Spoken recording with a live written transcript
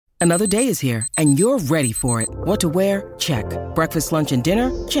Another day is here, and you're ready for it. What to wear? Check. Breakfast, lunch, and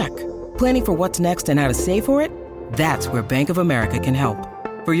dinner? Check. Planning for what's next and how to save for it? That's where Bank of America can help.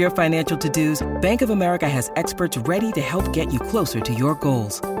 For your financial to-dos, Bank of America has experts ready to help get you closer to your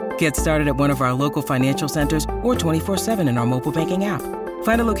goals. Get started at one of our local financial centers or 24/7 in our mobile banking app.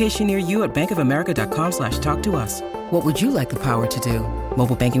 Find a location near you at bankofamerica.com/talktous. What would you like the power to do?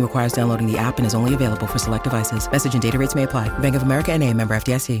 Mobile banking requires downloading the app and is only available for select devices. Message and data rates may apply. Bank of America N.A., member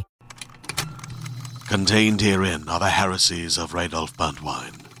FDIC. Contained herein are the heresies of Radolf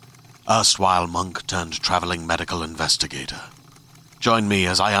Burntwine, erstwhile monk turned traveling medical investigator. Join me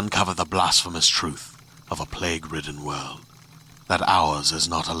as I uncover the blasphemous truth of a plague-ridden world, that ours is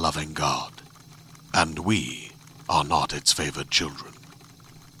not a loving God, and we are not its favored children.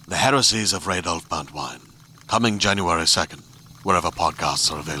 The heresies of Radolf Burntwine, coming January 2nd, wherever podcasts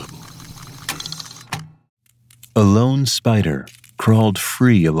are available. A lone spider crawled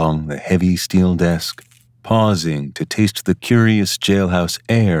free along the heavy steel desk, pausing to taste the curious jailhouse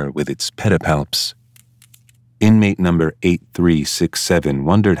air with its pedipalps. Inmate number 8367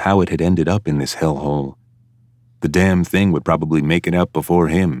 wondered how it had ended up in this hellhole. The damn thing would probably make it out before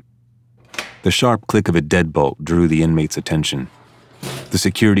him. The sharp click of a deadbolt drew the inmate's attention. The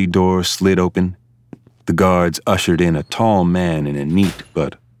security door slid open. The guards ushered in a tall man in a neat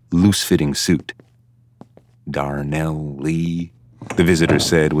but loose-fitting suit. "Darnell Lee," the visitor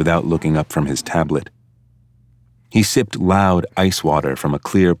said without looking up from his tablet. He sipped loud ice water from a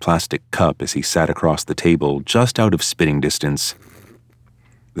clear plastic cup as he sat across the table just out of spitting distance.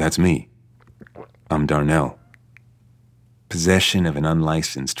 "That's me. I'm Darnell. Possession of an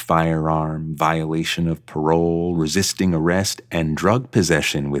unlicensed firearm, violation of parole, resisting arrest, and drug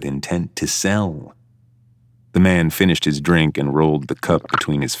possession with intent to sell." The man finished his drink and rolled the cup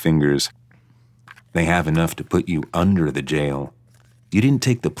between his fingers. "They have enough to put you under the jail. You didn't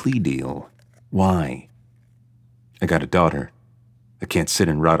take the plea deal. Why?" "I got a daughter. I can't sit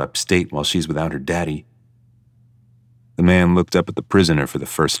and rot upstate while she's without her daddy." The man looked up at the prisoner for the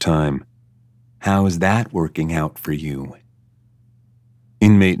first time. "How is that working out for you?"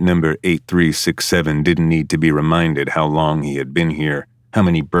 Inmate number 8367 didn't need to be reminded how long he had been here, how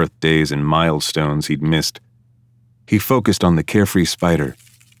many birthdays and milestones he'd missed. He focused on the carefree spider,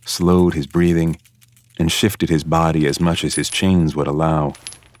 slowed his breathing, and shifted his body as much as his chains would allow.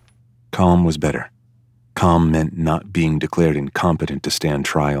 Calm was better. Calm meant not being declared incompetent to stand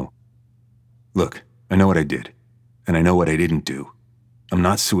trial. "Look, I know what I did, and I know what I didn't do. I'm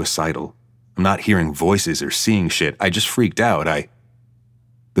not suicidal. I'm not hearing voices or seeing shit. I just freaked out.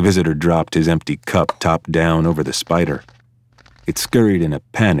 The visitor dropped his empty cup top down over the spider. It scurried in a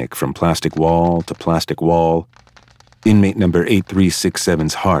panic from plastic wall to plastic wall. Inmate number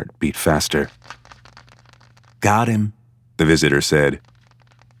 8367's heart beat faster. "Got him," the visitor said.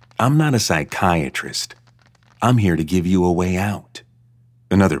 "I'm not a psychiatrist. I'm here to give you a way out."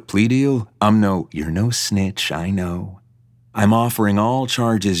 "Another plea deal? You're no snitch, I know. I'm offering all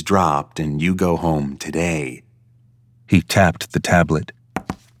charges dropped and you go home today." He tapped the tablet.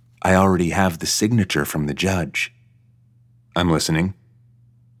 "I already have the signature from the judge." "I'm listening."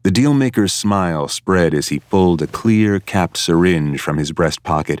 The dealmaker's smile spread as he pulled a clear capped syringe from his breast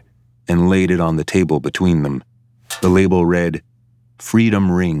pocket and laid it on the table between them. The label read,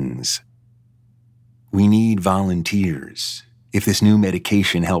 "Freedom Rings." "We need volunteers. If this new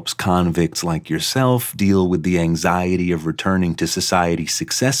medication helps convicts like yourself deal with the anxiety of returning to society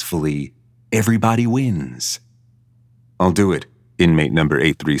successfully, everybody wins." "I'll do it," inmate number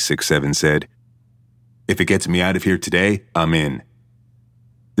 8367 said. "If it gets me out of here today, I'm in."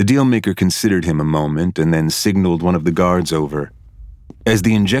 The dealmaker considered him a moment and then signaled one of the guards over. As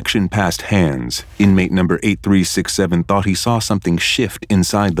the injection passed hands, inmate number 8367 thought he saw something shift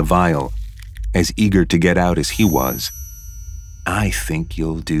inside the vial, as eager to get out as he was. "I think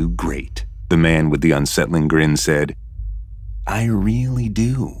you'll do great," the man with the unsettling grin said. "I really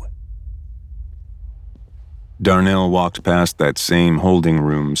do." Darnell walked past that same holding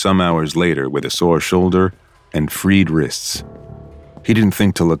room some hours later with a sore shoulder and freed wrists. He didn't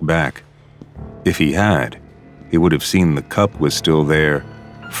think to look back. If he had, he would have seen the cup was still there,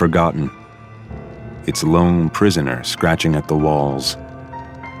 forgotten. Its lone prisoner scratching at the walls.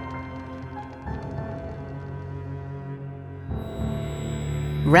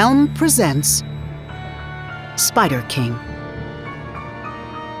 Realm presents Spider King.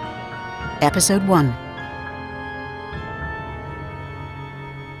 Episode 1.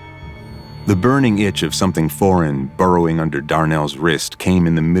 The burning itch of something foreign burrowing under Darnell's wrist came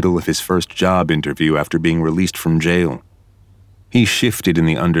in the middle of his first job interview after being released from jail. He shifted in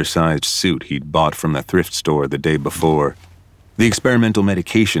the undersized suit he'd bought from the thrift store the day before. The experimental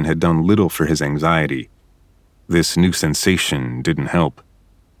medication had done little for his anxiety. This new sensation didn't help.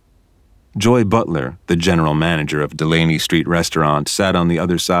 Joy Butler, the general manager of Delaney Street Restaurant, sat on the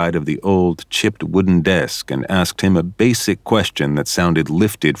other side of the old, chipped wooden desk and asked him a basic question that sounded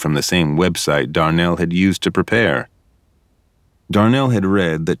lifted from the same website Darnell had used to prepare. Darnell had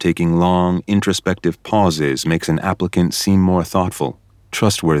read that taking long, introspective pauses makes an applicant seem more thoughtful,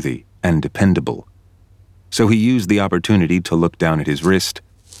 trustworthy, and dependable. So he used the opportunity to look down at his wrist,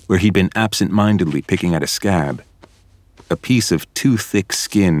 where he'd been absent-mindedly picking at a scab. A piece of too thick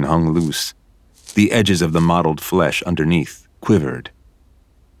skin hung loose. The edges of the mottled flesh underneath quivered.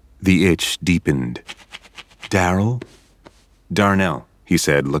 The itch deepened. "Darryl?" "Darnell," he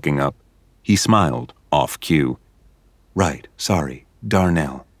said, looking up. He smiled, off cue. "Right, sorry,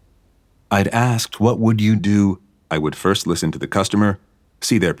 Darnell. I'd asked what would you do. I would first listen to the customer,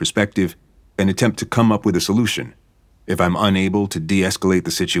 see their perspective, and attempt to come up with a solution. If I'm unable to de-escalate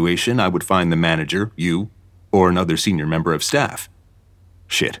the situation, I would find the manager, you, or another senior member of staff."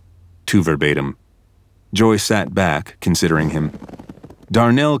 Shit, too verbatim. Joy sat back, considering him.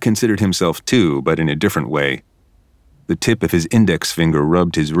 Darnell considered himself too, but in a different way. The tip of his index finger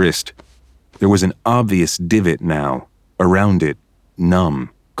rubbed his wrist. There was an obvious divot now, around it, numb,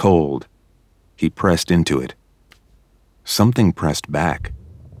 cold. He pressed into it. Something pressed back.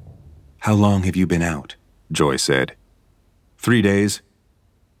 "How long have you been out?" Joy said. 3 days.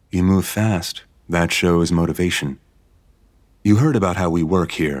 "You move fast. That shows motivation. You heard about how we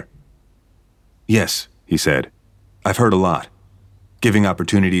work here." "Yes," he said. "I've heard a lot. Giving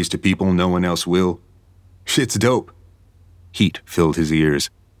opportunities to people no one else will. Shit's dope." Heat filled his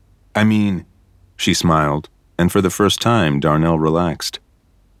ears. "I mean," she smiled, and for the first time Darnell relaxed.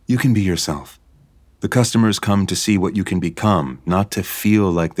 "You can be yourself. The customers come to see what you can become, not to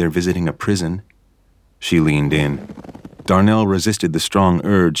feel like they're visiting a prison." She leaned in. Darnell resisted the strong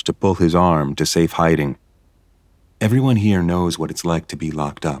urge to pull his arm to safe hiding. "Everyone here knows what it's like to be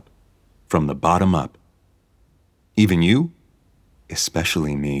locked up. From the bottom up." "Even you?"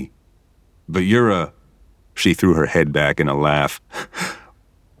 "Especially me." "But you're a..." She threw her head back in a laugh.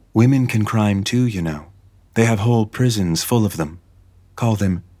 "Women can crime too, you know. They have whole prisons full of them. Call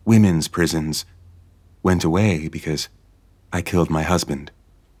them women's prisons. Went away because I killed my husband."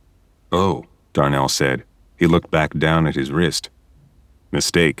 "Oh," Darnell said. He looked back down at his wrist.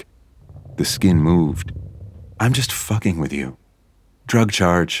 "Mistake." The skin moved. "I'm just fucking with you. Drug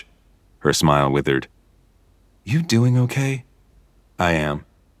charge." Her smile withered. "You doing okay?" "I am."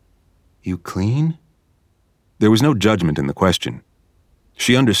 "You clean?" There was no judgment in the question.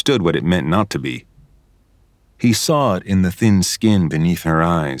 She understood what it meant not to be. He saw it in the thin skin beneath her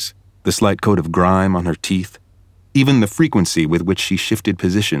eyes, the slight coat of grime on her teeth, even the frequency with which she shifted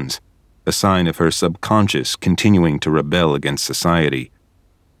positions, a sign of her subconscious continuing to rebel against society.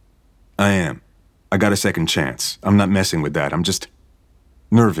 "I am. I got a second chance. I'm not messing with that. I'm just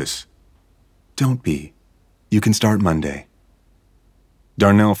nervous." "Don't be. You can start Monday."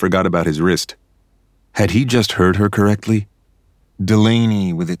 Darnell forgot about his wrist. Had he just heard her correctly?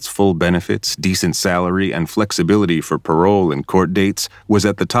 Delaney, with its full benefits, decent salary, and flexibility for parole and court dates, was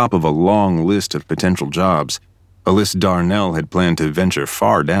at the top of a long list of potential jobs, a list Darnell had planned to venture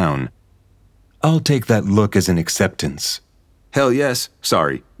far down. "I'll take that look as an acceptance." "Hell yes.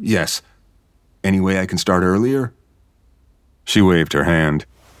 Sorry, yes. Any way I can start earlier?" She waved her hand.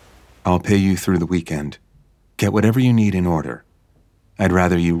 "I'll pay you through the weekend. Get whatever you need in order. I'd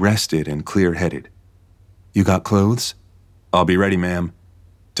rather you rested and clear-headed. You got clothes?" "I'll be ready, ma'am."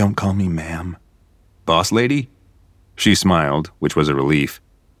 "Don't call me ma'am." "Boss lady?" She smiled, which was a relief.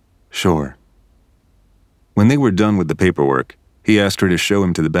 "Sure." When they were done with the paperwork, he asked her to show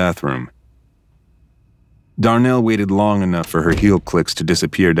him to the bathroom. Darnell waited long enough for her heel clicks to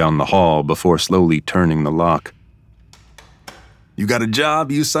disappear down the hall before slowly turning the lock. "You got a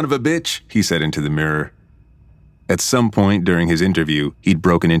job, you son of a bitch," he said into the mirror. At some point during his interview, he'd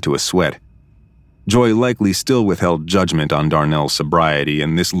broken into a sweat. Joy likely still withheld judgment on Darnell's sobriety,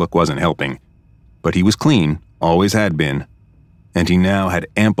 and this look wasn't helping. But he was clean, always had been, and he now had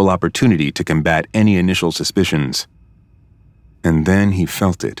ample opportunity to combat any initial suspicions. And then he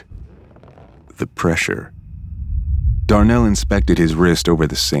felt it. The pressure. Darnell inspected his wrist over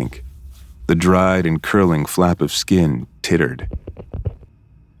the sink. The dried and curling flap of skin tittered.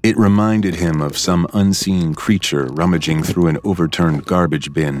 It reminded him of some unseen creature rummaging through an overturned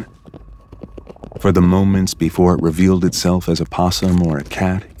garbage bin. For the moments before it revealed itself as a possum or a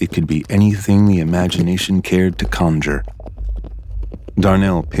cat, it could be anything the imagination cared to conjure.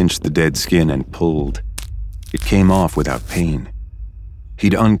 Darnell pinched the dead skin and pulled. It came off without pain.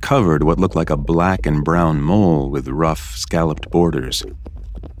 He'd uncovered what looked like a black and brown mole with rough, scalloped borders.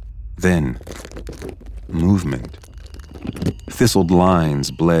 Then, movement. Thistled lines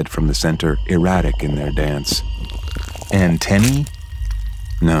bled from the center, erratic in their dance. Antennae?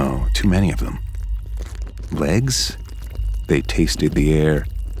 No, too many of them. Legs? They tasted the air.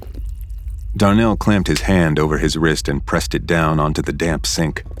 Darnell clamped his hand over his wrist and pressed it down onto the damp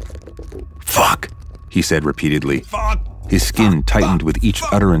sink. "Fuck," he said repeatedly. Fuck. His skin tightened with each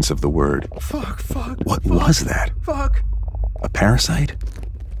utterance of the word. Fuck. What was that? Fuck. A parasite?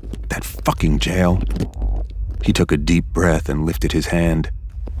 That fucking jail? He took a deep breath and lifted his hand.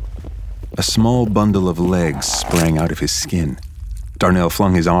 A small bundle of legs sprang out of his skin. Darnell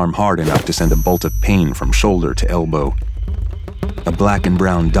flung his arm hard enough to send a bolt of pain from shoulder to elbow. A black and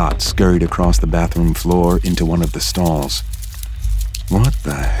brown dot scurried across the bathroom floor into one of the stalls. What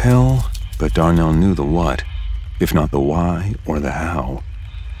the hell? But Darnell knew the what, if not the why or the how.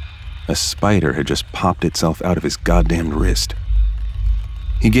 A spider had just popped itself out of his goddamned wrist.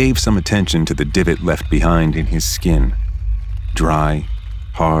 He gave some attention to the divot left behind in his skin. Dry,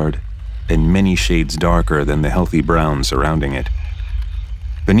 hard, and many shades darker than the healthy brown surrounding it.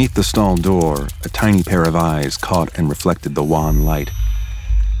 Beneath the stall door, a tiny pair of eyes caught and reflected the wan light.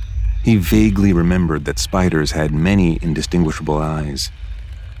 He vaguely remembered that spiders had many indistinguishable eyes.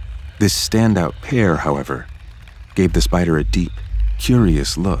 This standout pair, however, gave the spider a deep,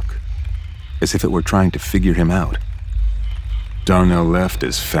 curious look, as if it were trying to figure him out. Darnell left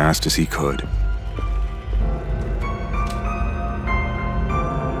as fast as he could.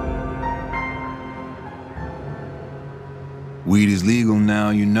 "Weed is legal now,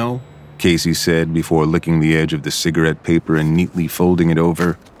 you know," Casey said before licking the edge of the cigarette paper and neatly folding it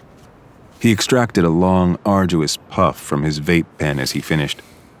over. He extracted a long, arduous puff from his vape pen as he finished.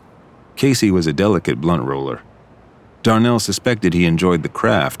 Casey was a delicate blunt roller. Darnell suspected he enjoyed the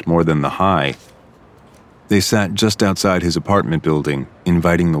craft more than the high. They sat just outside his apartment building,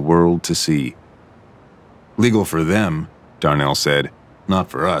 inviting the world to see. "Legal for them," Darnell said. "Not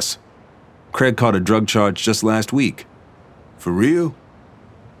for us. Craig caught a drug charge just last week." "For real?"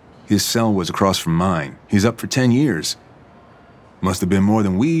 "His cell was across from mine. He's up for 10 years. Must have been more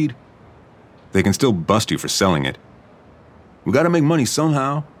than weed." "They can still bust you for selling it." "We gotta make money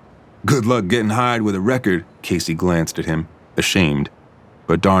somehow." "Good luck getting hired with a record." Casey glanced at him, ashamed,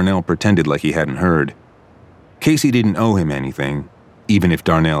 but Darnell pretended like he hadn't heard. Casey didn't owe him anything, even if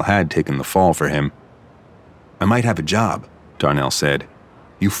Darnell had taken the fall for him. "I might have a job," Darnell said.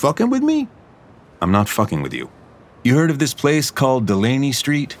 "You fucking with me?" "I'm not fucking with you." "You heard of this place called Delaney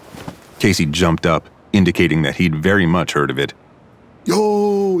Street?" Casey jumped up, indicating that he'd very much heard of it.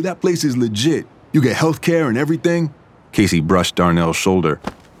 "Yo, that place is legit. You get health care and everything." Casey brushed Darnell's shoulder.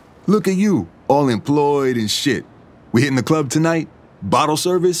 "Look at you, all employed and shit. We hitting the club tonight? Bottle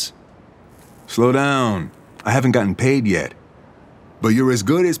service?" "Slow down. I haven't gotten paid yet." "But you're as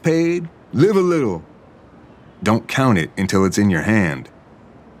good as paid. Live a little." "Don't count it until it's in your hand."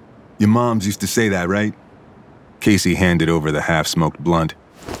 "Your moms used to say that, right?" Casey handed over the half-smoked blunt.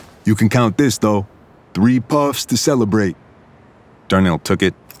 "You can count this, though. 3 puffs to celebrate." Darnell took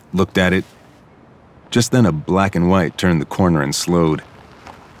it, looked at it. Just then a black and white turned the corner and slowed.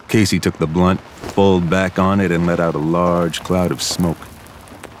 Casey took the blunt, pulled back on it, and let out a large cloud of smoke.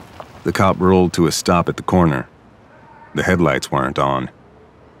 The cop rolled to a stop at the corner. The headlights weren't on.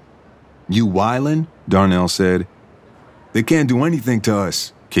 "You wildin'?" Darnell said. "They can't do anything to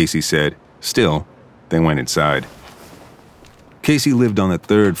us," Casey said. Still, they went inside. Casey lived on the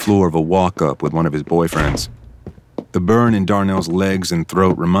 3rd floor of a walk-up with one of his boyfriends. The burn in Darnell's legs and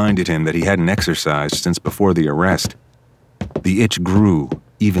throat reminded him that he hadn't exercised since before the arrest. The itch grew,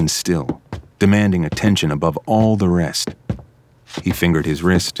 even still, demanding attention above all the rest. He fingered his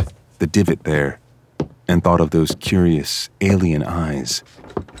wrist, the divot there, and thought of those curious, alien eyes.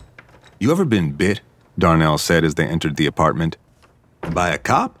 "You ever been bit?" Darnell said as they entered the apartment. "By a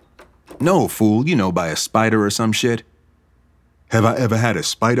cop?" "No, fool, you know, by a spider or some shit." "Have I ever had a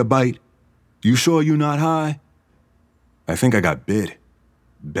spider bite? You sure you not high?" "I think I got bit.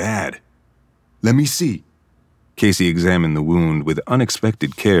 Bad." "Let me see." Casey examined the wound with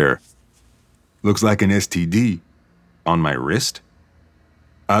unexpected care. "Looks like an STD." "On my wrist?"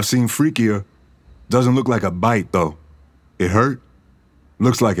 "I've seen freakier. Doesn't look like a bite, though. It hurt?"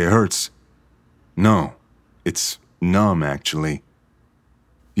 "Looks like it hurts." "No, it's numb, actually."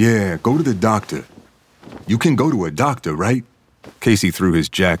 "Yeah, go to the doctor. You can go to a doctor, right?" Casey threw his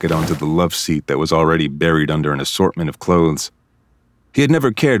jacket onto the love seat that was already buried under an assortment of clothes. He had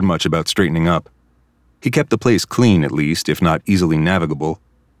never cared much about straightening up. He kept the place clean, at least, if not easily navigable.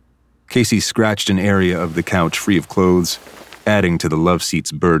 Casey scratched an area of the couch free of clothes, adding to the love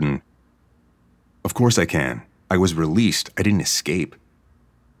seat's burden. Of course I can. I was released. I didn't escape.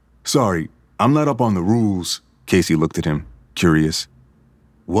 Sorry, I'm not up on the rules. Casey looked at him, curious.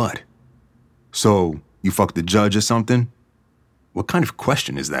 What? So, you fucked the judge or something? What kind of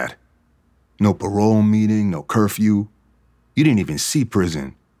question is that? No parole meeting, no curfew. You didn't even see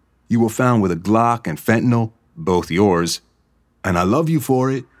prison. You were found with a Glock and fentanyl, both yours. And I love you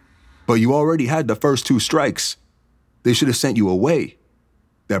for it, but you already had the first 2 strikes. They should have sent you away.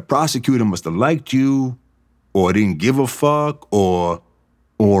 That prosecutor must have liked you, or didn't give a fuck, or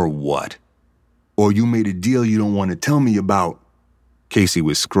what? Or you made a deal you don't want to tell me about. Casey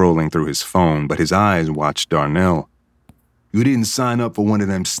was scrolling through his phone, but his eyes watched Darnell. You didn't sign up for one of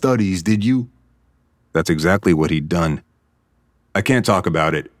them studies, did you? That's exactly what he'd done. I can't talk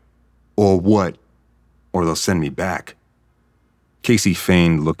about it. Or what? Or they'll send me back. Casey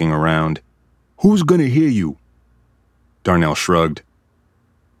feigned looking around. Who's gonna hear you? Darnell shrugged.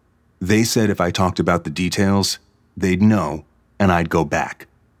 They said if I talked about the details, they'd know, and I'd go back.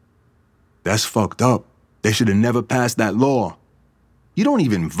 That's fucked up. They should have never passed that law. You don't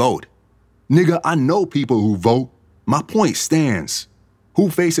even vote. Nigga, I know people who vote. My point stands. Who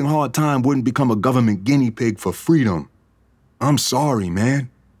facing hard time wouldn't become a government guinea pig for freedom? I'm sorry, man.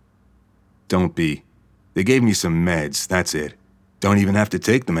 Don't be. They gave me some meds, that's it. Don't even have to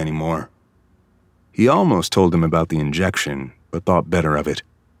take them anymore. He almost told him about the injection, but thought better of it.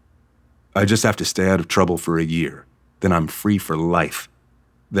 I just have to stay out of trouble for a year. Then I'm free for life.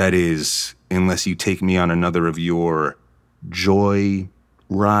 That is, unless you take me on another of your joy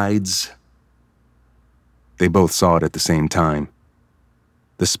rides. They both saw it at the same time.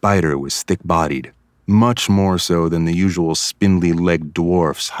 The spider was thick-bodied, much more so than the usual spindly-legged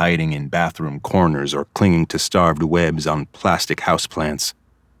dwarfs hiding in bathroom corners or clinging to starved webs on plastic houseplants.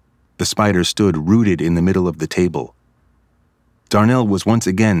 The spider stood rooted in the middle of the table. Darnell was once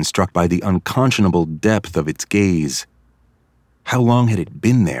again struck by the unconscionable depth of its gaze. How long had it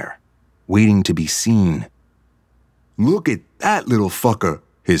been there, waiting to be seen? Look at that little fucker,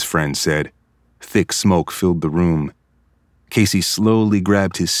 his friend said. Thick smoke filled the room. Casey slowly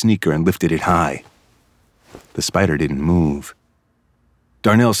grabbed his sneaker and lifted it high. The spider didn't move.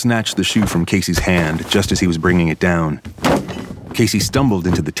 Darnell snatched the shoe from Casey's hand just as he was bringing it down. Casey stumbled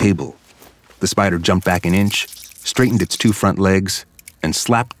into the table. The spider jumped back an inch, straightened its 2 front legs, and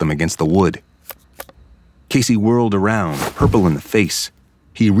slapped them against the wood. Casey whirled around, purple in the face.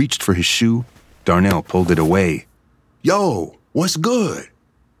 He reached for his shoe. Darnell pulled it away. Yo, what's good?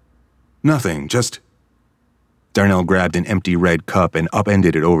 Nothing, just... Darnell grabbed an empty red cup and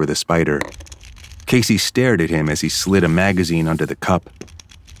upended it over the spider. Casey stared at him as he slid a magazine under the cup.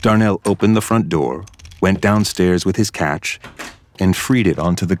 Darnell opened the front door, went downstairs with his catch, and freed it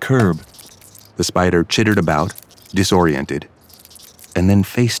onto the curb. The spider chittered about, disoriented, and then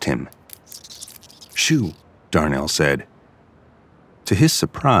faced him. Shoo, Darnell said. To his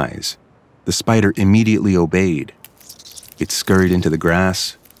surprise, the spider immediately obeyed. It scurried into the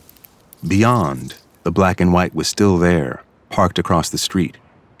grass. Beyond, the black and white was still there, parked across the street,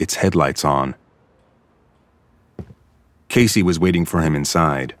 its headlights on. Casey was waiting for him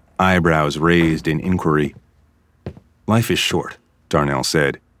inside, eyebrows raised in inquiry. Life is short, Darnell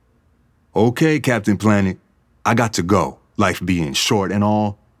said. Okay, Captain Planet. I got to go, life being short and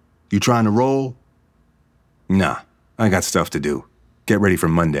all. You trying to roll? Nah, I got stuff to do. Get ready for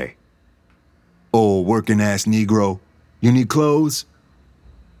Monday. Oh, working-ass Negro. You need clothes?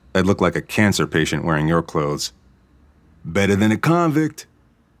 I'd look like a cancer patient wearing your clothes. Better than a convict.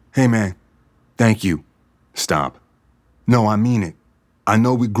 Hey, man. Thank you. Stop. No, I mean it. I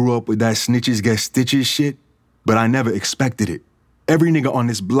know we grew up with that snitches get stitches shit, but I never expected it. Every nigga on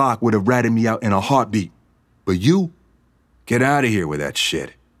this block would have ratted me out in a heartbeat. But you? Get out of here with that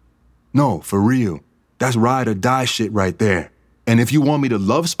shit. No, for real. That's ride or die shit right there. And if you want me to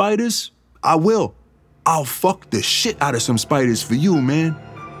love spiders, I will. I'll fuck the shit out of some spiders for you, man.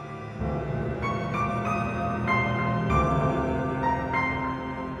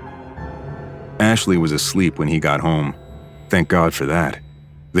 Ashley was asleep when he got home. Thank God for that.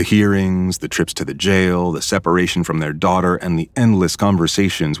 The hearings, the trips to the jail, the separation from their daughter, and the endless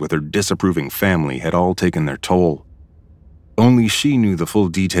conversations with her disapproving family had all taken their toll. Only she knew the full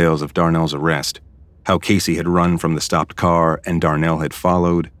details of Darnell's arrest, how Casey had run from the stopped car and Darnell had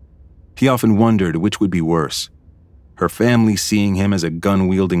followed. He often wondered which would be worse, her family seeing him as a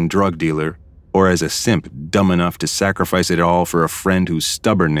gun-wielding drug dealer, or as a simp dumb enough to sacrifice it all for a friend whose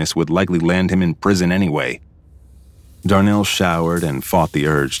stubbornness would likely land him in prison anyway. Darnell showered and fought the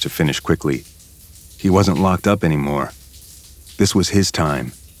urge to finish quickly. He wasn't locked up anymore. This was his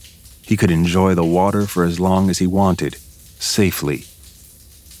time. He could enjoy the water for as long as he wanted, safely.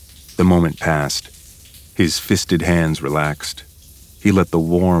 The moment passed. His fisted hands relaxed. He let the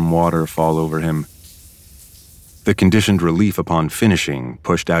warm water fall over him. The conditioned relief upon finishing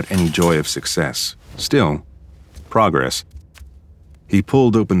pushed out any joy of success. Still, progress. He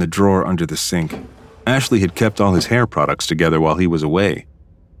pulled open the drawer under the sink. Ashley had kept all his hair products together while he was away.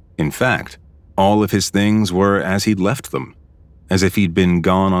 In fact, all of his things were as he'd left them, as if he'd been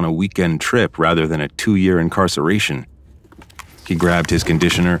gone on a weekend trip rather than a 2-year incarceration. He grabbed his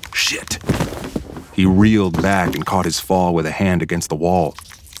conditioner. Shit! He reeled back and caught his fall with a hand against the wall.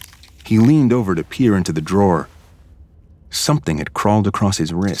 He leaned over to peer into the drawer. Something had crawled across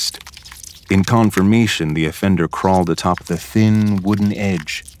his wrist. In confirmation, the offender crawled atop the thin wooden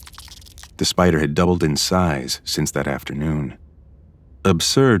edge. The spider had doubled in size since that afternoon.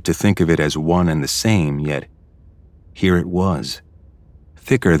 Absurd to think of it as one and the same, yet here it was,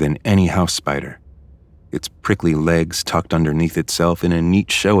 thicker than any house spider, its prickly legs tucked underneath itself in a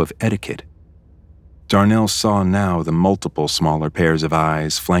neat show of etiquette. Darnell saw now the multiple smaller pairs of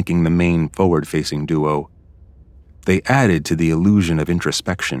eyes flanking the main forward-facing duo. They added to the illusion of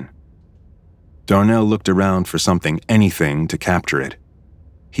introspection. Darnell looked around for anything to capture it.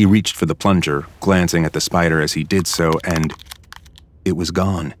 He reached for the plunger, glancing at the spider as he did so, and it was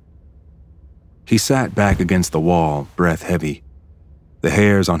gone. He sat back against the wall, breath heavy. The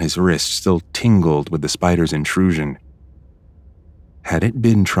hairs on his wrist still tingled with the spider's intrusion. Had it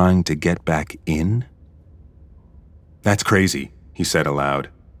been trying to get back in? "That's crazy," he said aloud.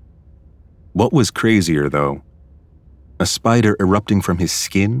 What was crazier, though? A spider erupting from his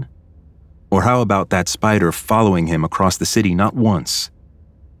skin? Or how about that spider following him across the city not once,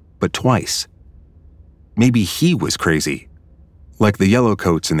 but twice? Maybe he was crazy. Like the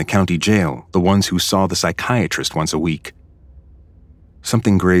yellowcoats in the county jail, the ones who saw the psychiatrist once a week.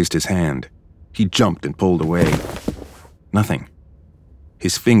 Something grazed his hand. He jumped and pulled away. Nothing.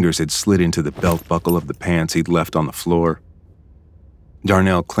 His fingers had slid into the belt buckle of the pants he'd left on the floor.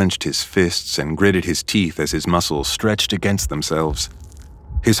 Darnell clenched his fists and gritted his teeth as his muscles stretched against themselves.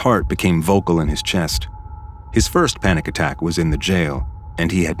 His heart became vocal in his chest. His first panic attack was in the jail,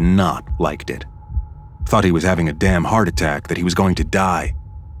 and he had not liked it. Thought he was having a damn heart attack, that he was going to die.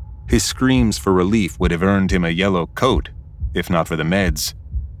 His screams for relief would have earned him a yellow coat, if not for the meds.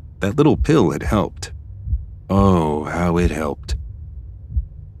 That little pill had helped. Oh, how it helped.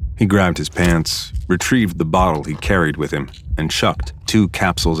 He grabbed his pants, retrieved the bottle he carried with him, and chucked 2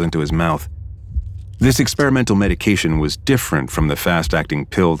 capsules into his mouth. This experimental medication was different from the fast-acting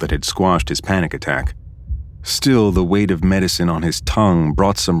pill that had squashed his panic attack. Still, the weight of medicine on his tongue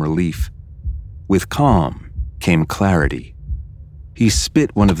brought some relief. With calm came clarity. He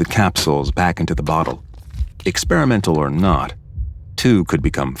spit one of the capsules back into the bottle. Experimental or not, 2 could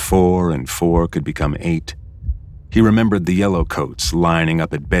become 4 and 4 could become 8. He remembered the yellowcoats lining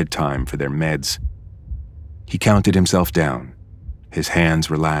up at bedtime for their meds. He counted himself down. His hands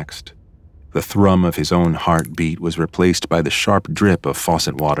relaxed. The thrum of his own heartbeat was replaced by the sharp drip of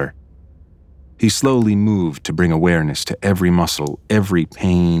faucet water. He slowly moved to bring awareness to every muscle, every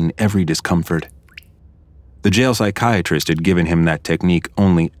pain, every discomfort. The jail psychiatrist had given him that technique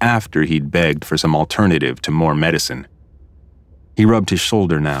only after he'd begged for some alternative to more medicine. He rubbed his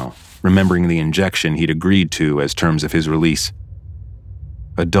shoulder now, remembering the injection he'd agreed to as terms of his release.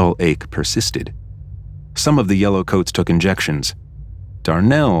 A dull ache persisted. Some of the yellowcoats took injections.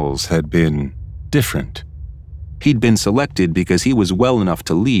 Darnell's had been different. He'd been selected because he was well enough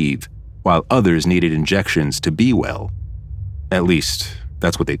to leave, while others needed injections to be well. At least,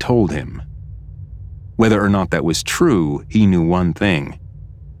 that's what they told him. Whether or not that was true, he knew one thing.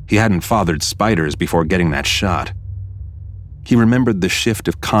 He hadn't fathered spiders before getting that shot. He remembered the shift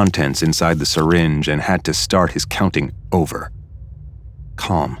of contents inside the syringe and had to start his counting over.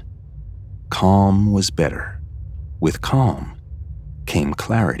 Calm. Calm was better. With calm came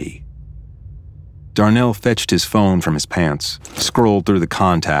clarity. Darnell fetched his phone from his pants, scrolled through the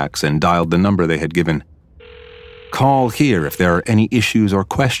contacts, and dialed the number they had given. "Call here if there are any issues or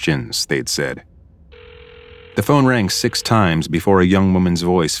questions," they'd said. The phone rang 6 times before a young woman's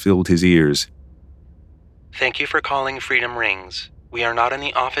voice filled his ears. "Thank you for calling Freedom Rings. We are not in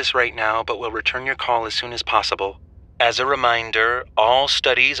the office right now, but will return your call as soon as possible. As a reminder, all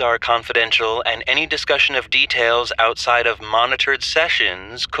studies are confidential, and any discussion of details outside of monitored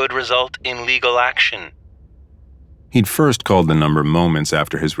sessions could result in legal action." He'd first called the number moments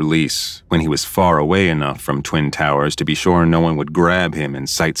after his release, when he was far away enough from Twin Towers to be sure no one would grab him and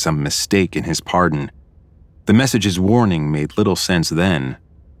cite some mistake in his pardon. The message's warning made little sense then.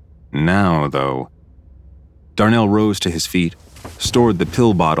 Now, though... Darnell rose to his feet, stored the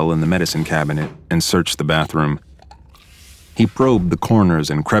pill bottle in the medicine cabinet, and searched the bathroom. He probed the corners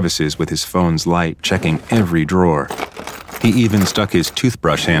and crevices with his phone's light, checking every drawer. He even stuck his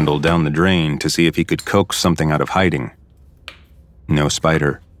toothbrush handle down the drain to see if he could coax something out of hiding. No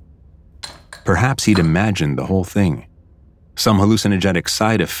spider. Perhaps he'd imagined the whole thing. Some hallucinogenic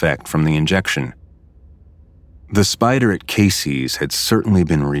side effect from the injection. The spider at Casey's had certainly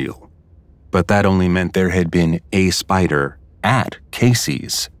been real, but that only meant there had been a spider at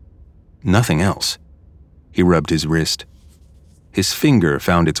Casey's. Nothing else. He rubbed his wrist. His finger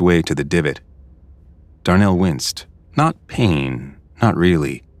found its way to the divot. Darnell winced. Not pain, not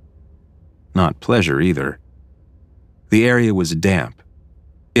really. Not pleasure either. The area was damp.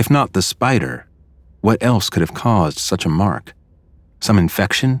 If not the spider, what else could have caused such a mark? Some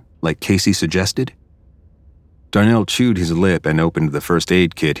infection, like Casey suggested? Darnell chewed his lip and opened the first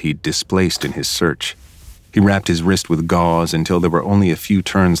aid kit he'd displaced in his search. He wrapped his wrist with gauze until there were only a few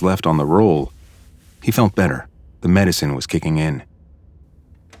turns left on the roll. He felt better. The medicine was kicking in.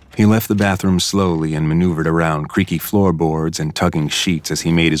 He left the bathroom slowly and maneuvered around creaky floorboards and tugging sheets as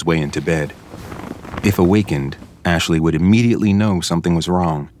he made his way into bed. If awakened, Ashley would immediately know something was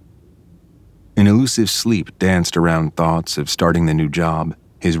wrong. An elusive sleep danced around thoughts of starting the new job,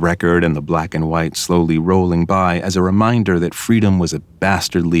 his record and the black and white slowly rolling by as a reminder that freedom was a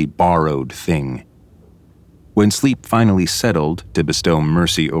bastardly borrowed thing. When sleep finally settled to bestow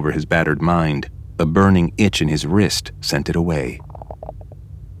mercy over his battered mind, a burning itch in his wrist sent it away.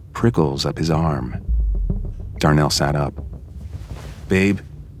 Prickles up his arm. Darnell sat up. "Babe,"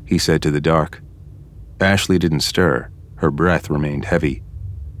 he said to the dark. Ashley didn't stir. Her breath remained heavy.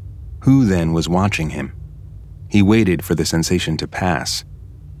 Who then was watching him? He waited for the sensation to pass.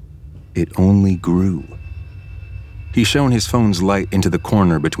 It only grew. He shone his phone's light into the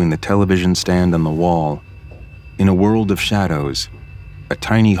corner between the television stand and the wall. In a world of shadows, a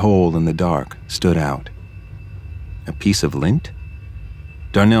tiny hole in the dark stood out. A piece of lint?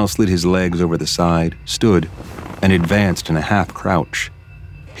 Darnell slid his legs over the side, stood, and advanced in a half-crouch.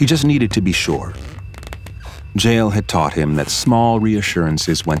 He just needed to be sure. Jail had taught him that small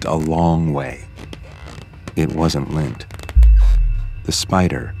reassurances went a long way. It wasn't lint. The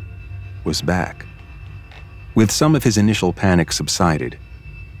spider was back. With some of his initial panic subsided,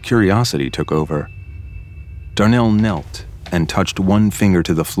 curiosity took over. Darnell knelt and touched one finger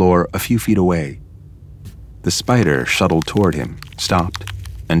to the floor a few feet away. The spider shuttled toward him, stopped,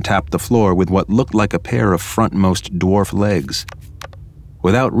 and tapped the floor with what looked like a pair of frontmost dwarf legs.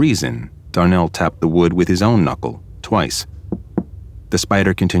 Without reason, Darnell tapped the wood with his own knuckle, twice. The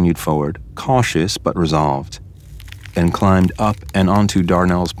spider continued forward, cautious but resolved, and climbed up and onto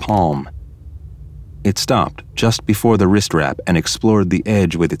Darnell's palm. It stopped just before the wrist wrap and explored the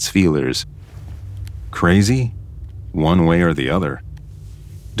edge with its feelers. Crazy? One way or the other.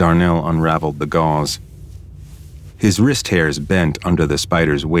 Darnell unraveled the gauze. His wrist hairs bent under the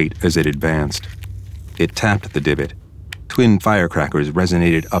spider's weight as it advanced. It tapped the divot. Twin firecrackers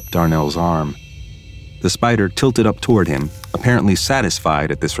resonated up Darnell's arm. The spider tilted up toward him, apparently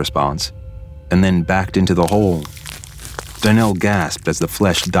satisfied at this response, and then backed into the hole. Darnell gasped as the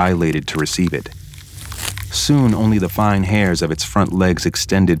flesh dilated to receive it. Soon only the fine hairs of its front legs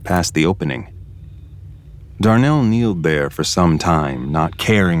extended past the opening. Darnell kneeled there for some time, not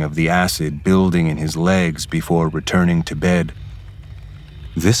caring of the acid building in his legs before returning to bed.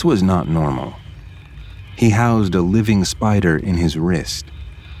 This was not normal. He housed a living spider in his wrist,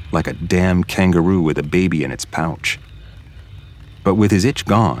 like a damn kangaroo with a baby in its pouch. But with his itch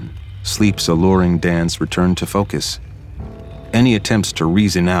gone, sleep's alluring dance returned to focus. Any attempts to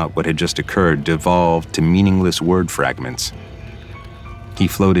reason out what had just occurred devolved to meaningless word fragments. He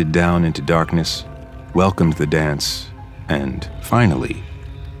floated down into darkness, welcomed the dance, and, finally,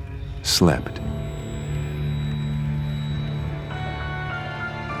 slept.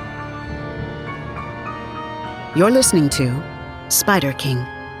 You're listening to Spider King,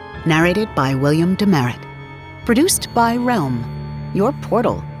 narrated by William Demerit. Produced by Realm, your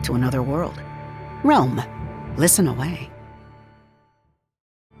portal to another world. Realm, listen away.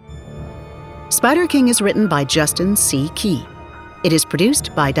 Spider King is written by Justin C. Key. It is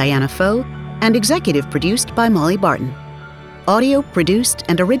produced by Diana Foe and executive produced by Molly Barton. Audio produced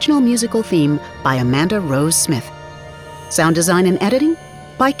and original musical theme by Amanda Rose Smith. Sound design and editing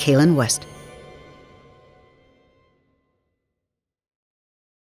by Kaylin West.